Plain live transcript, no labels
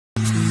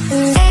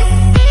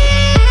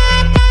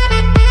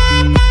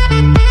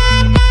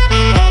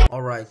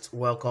right,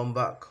 welcome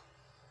back.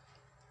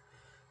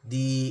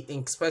 The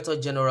Inspector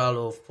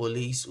General of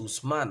Police,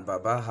 Usman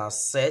Baba,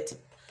 has said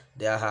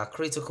there are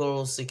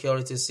critical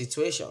security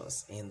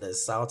situations in the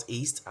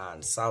southeast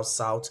and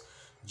south-south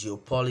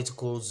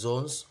geopolitical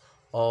zones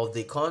of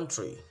the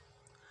country.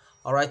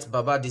 All right,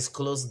 Baba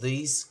disclosed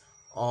this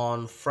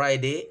on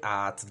Friday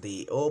at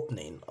the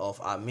opening of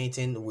a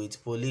meeting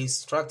with police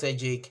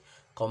strategic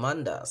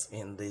commanders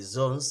in the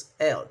zones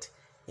held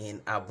in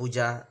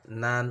Abuja,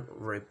 NAN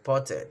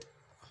reported.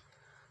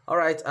 All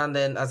right, and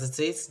then as it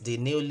is, the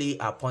newly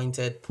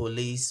appointed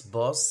police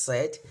boss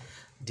said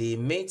the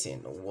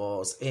meeting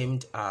was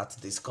aimed at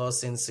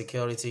discussing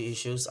security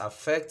issues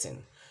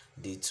affecting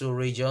the two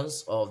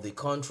regions of the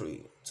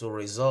country to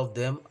resolve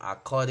them.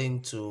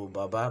 According to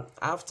Baba,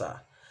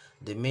 after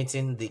the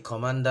meeting, the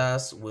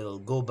commanders will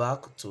go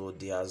back to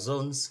their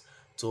zones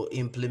to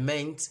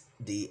implement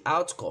the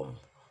outcome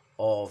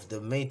of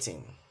the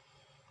meeting.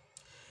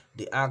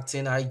 The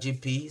acting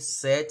IGP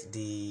said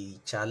the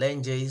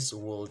challenges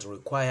would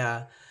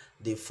require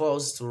the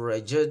force to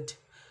rejig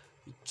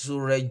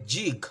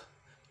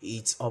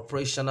its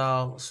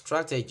operational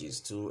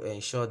strategies to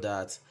ensure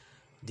that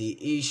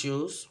the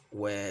issues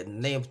were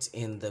nipped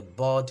in the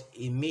bud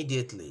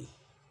immediately.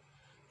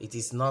 It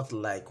is not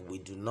like we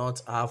do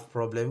not have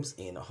problems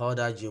in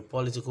other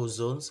geopolitical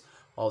zones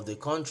of the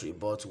country,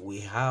 but we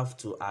have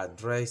to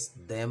address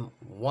them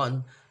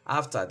one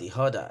after the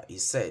other, he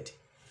said.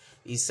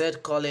 He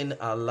said calling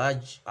a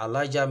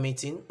larger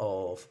meeting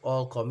of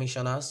all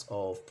commissioners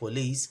of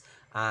police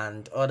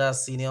and other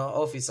senior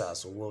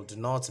officers would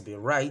not be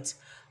right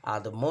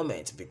at the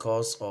moment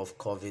because of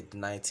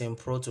COVID-19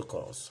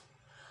 protocols.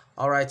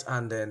 All right,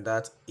 and then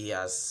that he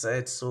has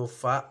said so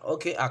far.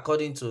 Okay,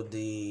 according to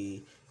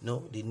the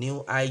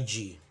new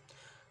IG,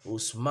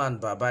 Usman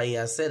Baba, he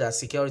has said that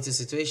security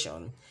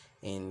situation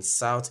in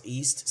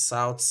southeast,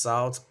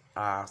 south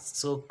are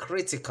so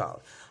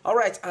critical. All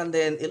right, and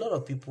then a lot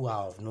of people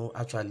have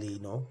actually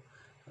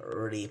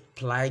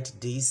replied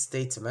this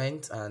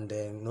statement, and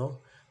then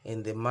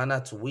in the manner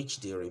to which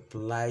they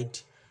replied,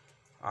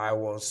 I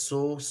was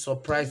so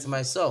surprised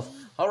myself.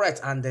 All right,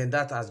 and then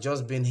that has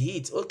just been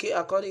hit. Okay,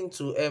 according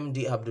to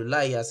MD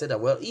Abdullah, he said that,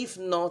 well,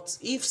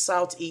 if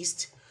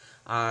southeast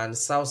and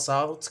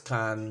south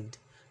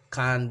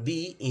can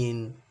be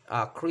in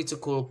a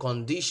critical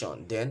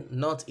condition, then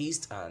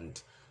northeast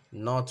and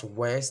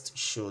northwest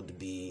should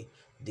be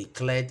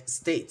declared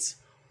state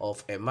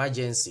of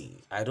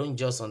emergency. I don't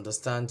just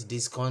understand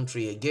this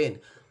country again.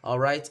 All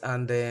right,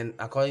 and then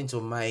according to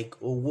Mike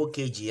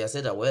Owokeji, I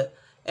said that, well,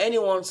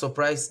 anyone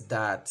surprised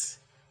that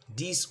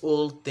this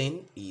whole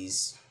thing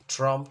is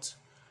trumped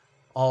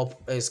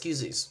up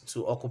excuses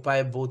to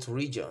occupy both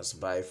regions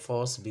by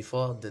force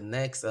before the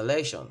next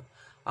election?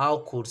 How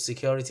could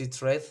security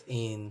threat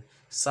in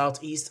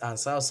southeast and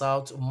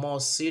south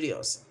more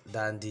serious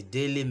than the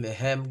daily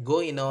mayhem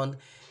going on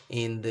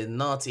in the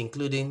north,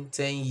 including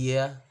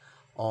 10-year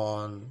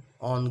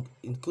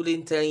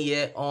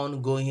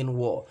ongoing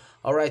war?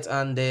 All right,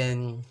 and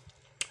then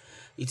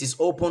it is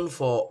open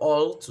for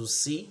all to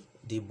see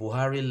the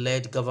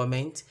Buhari-led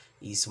government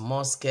is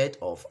more scared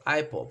of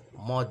IPOB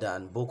more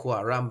than Boko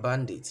Haram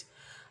bandits,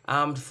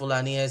 armed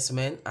Fulani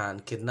herdsmen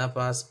and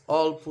kidnappers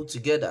all put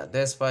together,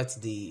 despite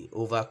the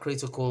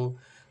overcritical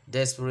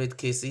desperate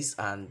cases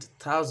and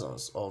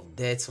thousands of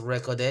deaths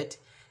recorded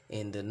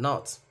in the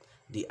north.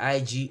 The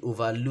IG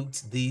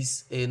overlooked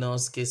these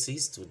heinous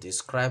cases to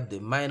describe the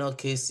minor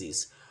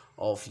cases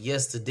of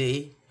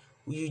yesterday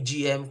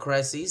UGM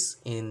crisis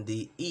in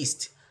the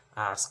east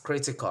as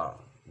critical.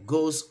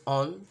 Goes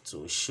on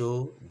to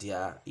show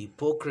their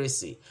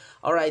hypocrisy.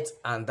 All right,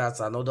 and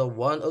that's another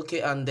one. Okay,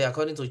 and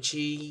according to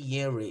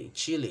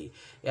Chile,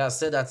 he has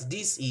said that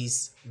this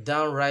is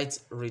downright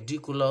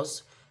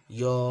ridiculous.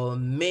 Your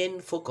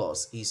main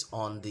focus is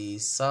on the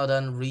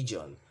southern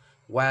region,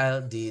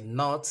 while the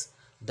north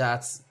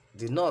that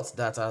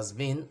has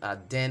been a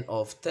den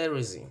of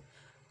terrorism,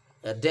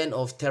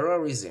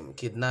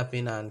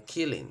 kidnapping and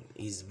killing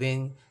is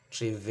being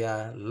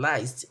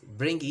trivialized.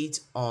 Bring it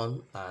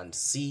on and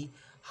see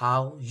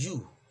how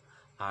you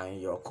and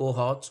your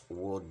cohort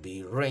would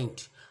be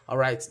ranked. All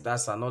right,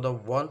 that's another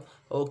one.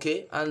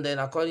 Okay, and then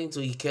according to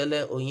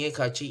Ikele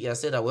Onyekachi, he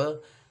said that, well,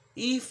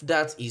 if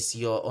that is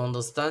your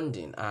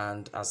understanding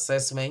and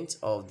assessment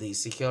of the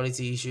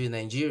security issue in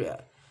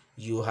Nigeria,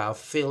 you have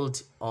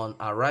failed on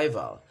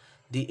arrival.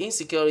 The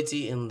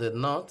insecurity in the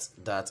north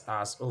that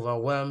has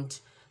overwhelmed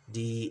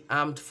the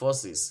armed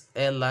forces,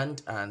 air,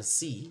 land, and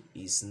sea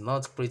is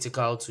not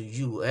critical to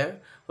you,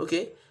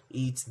 Okay,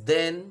 it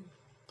then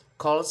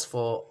calls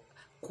for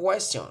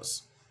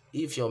questions.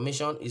 If your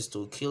mission is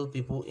to kill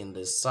people in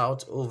the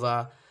south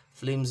over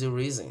flimsy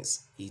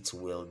reasons, it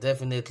will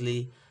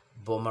definitely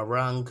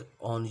boomerang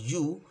on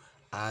you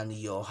and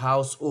your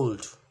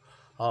household.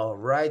 All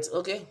right,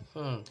 okay.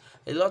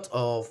 A lot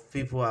of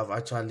people have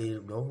actually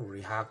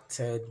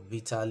reacted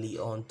bitterly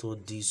onto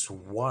this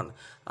one,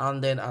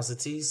 and then as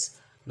it is,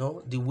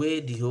 the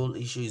way the whole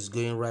issue is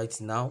going right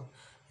now,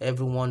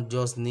 everyone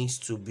just needs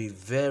to be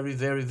very,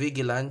 very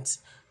vigilant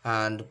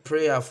and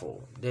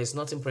prayerful. There's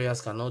nothing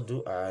prayers cannot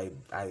do. I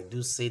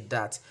do say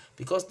that,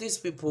 because these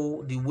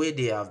people, the way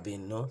they have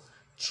been,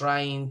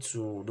 trying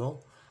to,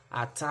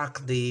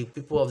 attack the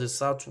people of the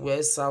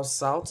southwest,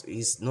 south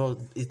is,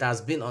 it has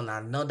been on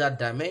another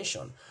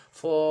dimension.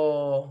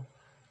 For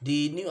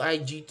the new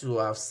IG to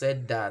have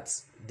said that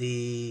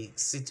the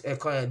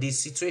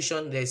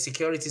situation, the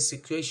security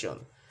situation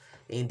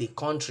in the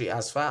country,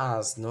 as far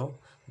as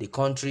the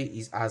country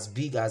is as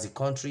big as the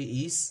country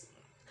is,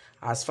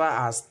 as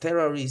far as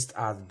terrorists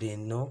have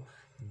been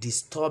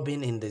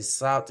disturbing in the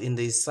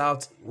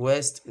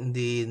southwest, in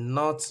the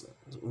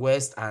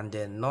northwest and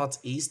the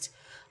northeast,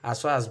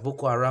 as far as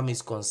Boko Haram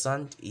is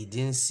concerned, he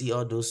didn't see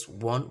all those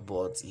one,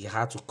 but he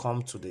had to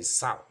come to the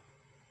south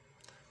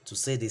to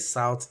say the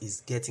south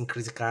is getting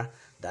critical,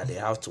 that they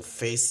have to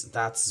face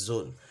that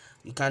zone.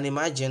 You can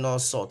imagine all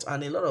sorts,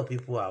 and a lot of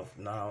people have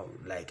now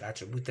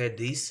attributed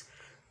this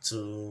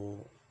to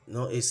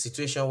a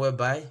situation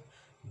whereby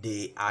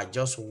they are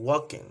just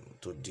working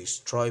to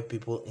destroy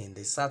people in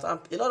the south. And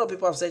a lot of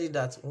people have said it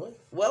that,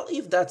 well,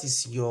 if that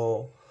is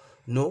your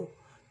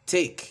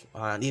take,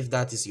 and if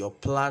that is your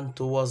plan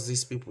towards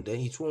these people, then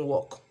it won't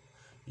work.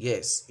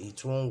 Yes,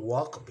 it won't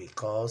work,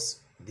 because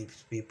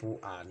these people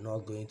are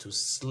not going to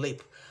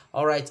sleep.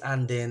 All right,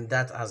 and then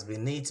that has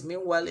been it.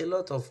 Meanwhile, a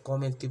lot of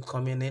comments keep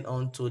coming in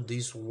onto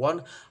this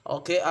one.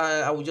 Okay,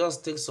 I will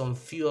just take some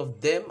few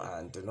of them,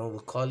 and we'll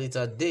call it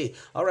a day.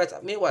 All right,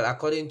 meanwhile,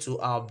 according to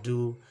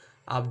Abdul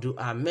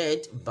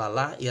Ahmed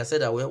Bala, he has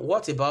said that, well,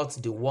 what about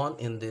the one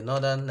in the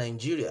northern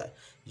Nigeria?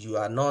 You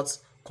are not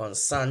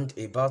concerned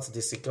about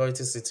the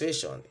security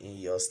situation in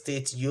your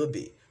state,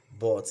 Yobe,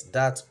 but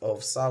that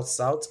of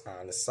south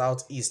and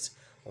southeast,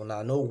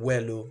 una know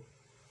well.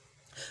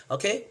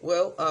 Okay,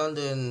 well, and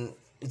then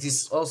it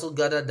is also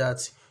gathered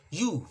that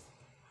you,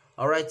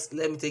 all right,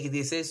 let me take it.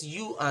 It says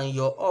you and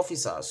your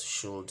officers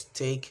should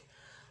take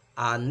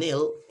a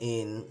kneel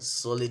in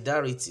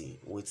solidarity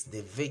with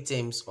the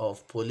victims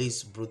of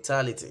police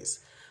brutalities.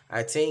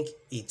 I think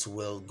it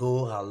will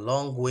go a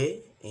long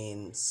way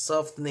in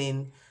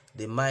softening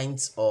the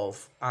minds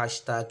of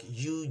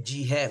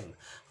 #UGM.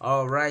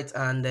 All right,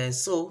 and then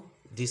so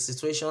the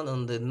situation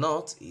in the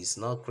north is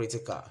not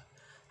critical.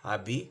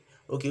 Abi,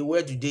 okay,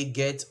 where do they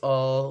get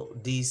all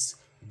these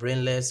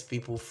brainless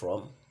people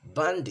from?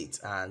 Bandits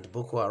and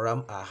Boko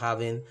Haram are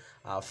having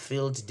a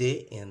field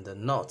day in the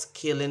north,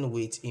 killing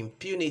with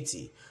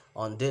impunity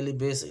on daily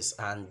basis,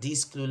 and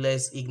this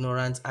clueless,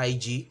 ignorant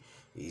IG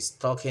is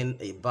talking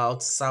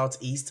about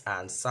southeast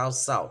and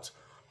south.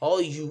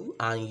 All you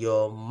and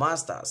your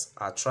masters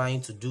are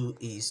trying to do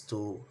is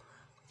to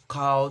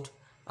cowed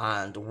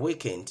and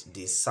weaken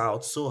the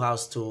south so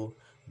as to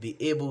be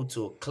able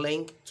to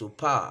cling to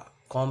power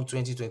come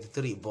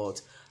 2023,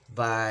 but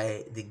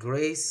by the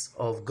grace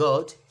of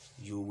God,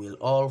 you will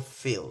all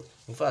fail.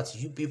 In fact,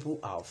 you people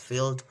have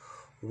failed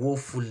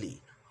woefully.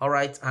 All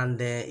right,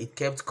 and it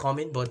kept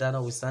coming, but that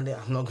notwithstanding,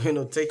 I'm not going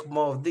to take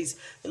more of this.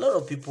 A lot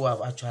of people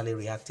have actually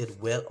reacted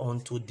well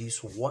onto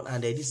this one,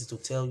 and this is to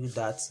tell you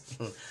that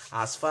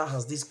as far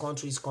as this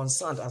country is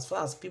concerned, as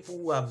far as people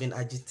who have been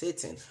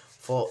agitating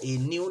for a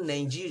new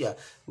Nigeria,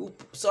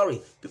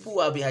 people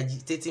who have been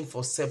agitating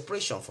for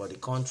separation for the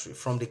country,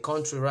 from the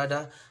country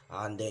rather,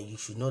 and you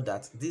should know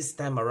that this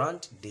time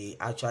around, they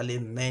actually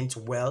meant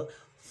well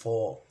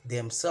for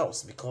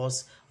themselves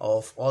because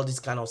of all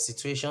these kind of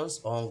situations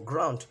on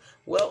ground.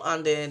 Well,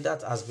 and then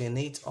that has been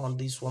it on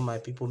this one, my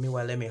people.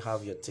 Meanwhile, let me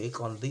have your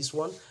take on this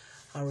one,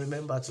 and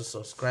remember to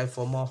subscribe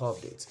for more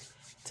updates.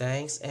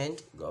 Thanks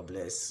and God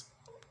bless.